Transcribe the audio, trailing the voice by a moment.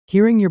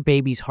Hearing your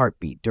baby's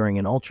heartbeat during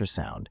an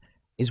ultrasound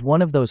is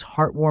one of those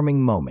heartwarming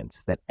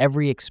moments that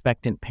every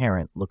expectant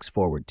parent looks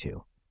forward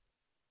to.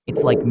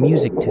 It's like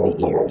music to the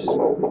ears.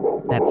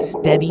 That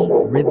steady,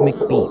 rhythmic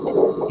beat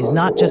is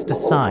not just a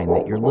sign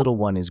that your little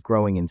one is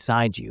growing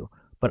inside you,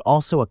 but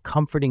also a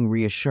comforting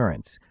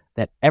reassurance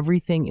that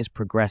everything is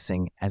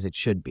progressing as it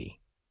should be.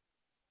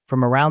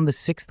 From around the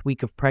 6th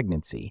week of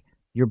pregnancy,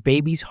 your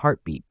baby's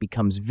heartbeat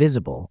becomes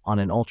visible on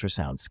an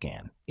ultrasound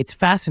scan. It's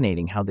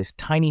fascinating how this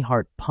tiny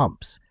heart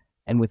pumps,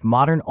 and with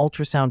modern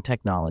ultrasound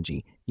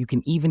technology, you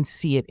can even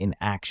see it in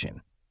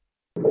action.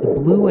 The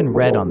blue and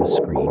red on the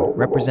screen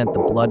represent the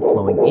blood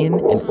flowing in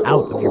and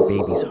out of your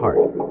baby's heart,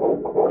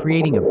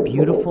 creating a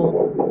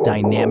beautiful,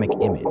 dynamic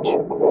image.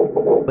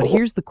 But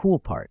here's the cool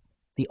part.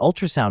 The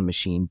ultrasound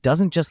machine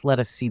doesn't just let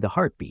us see the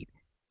heartbeat.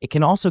 It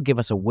can also give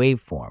us a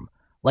waveform,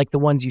 like the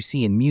ones you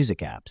see in music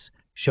apps,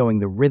 showing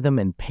the rhythm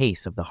and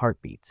pace of the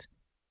heartbeats.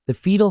 The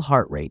fetal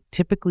heart rate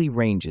typically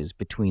ranges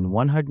between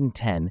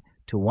 110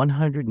 to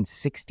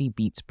 160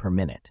 beats per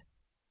minute.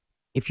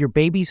 If your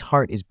baby's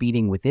heart is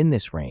beating within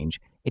this range,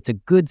 it's a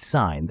good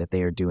sign that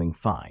they are doing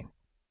fine.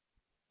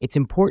 It's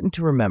important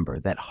to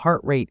remember that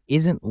heart rate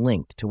isn't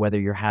linked to whether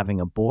you're having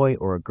a boy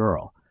or a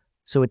girl,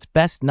 so it's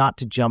best not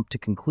to jump to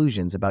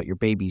conclusions about your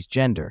baby's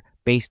gender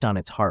based on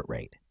its heart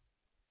rate.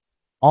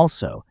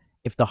 Also,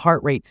 if the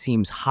heart rate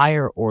seems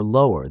higher or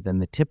lower than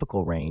the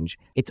typical range,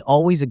 it's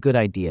always a good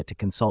idea to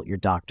consult your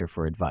doctor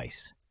for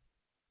advice.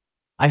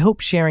 I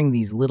hope sharing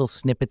these little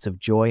snippets of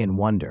joy and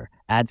wonder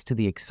adds to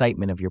the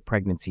excitement of your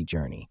pregnancy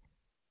journey.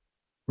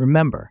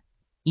 Remember,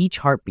 each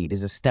heartbeat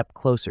is a step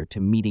closer to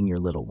meeting your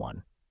little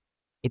one.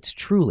 It's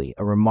truly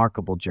a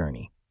remarkable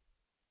journey.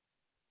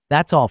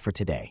 That's all for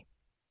today.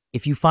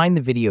 If you find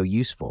the video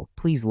useful,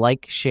 please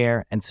like,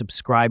 share, and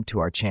subscribe to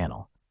our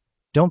channel.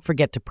 Don't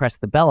forget to press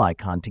the bell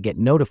icon to get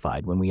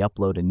notified when we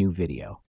upload a new video.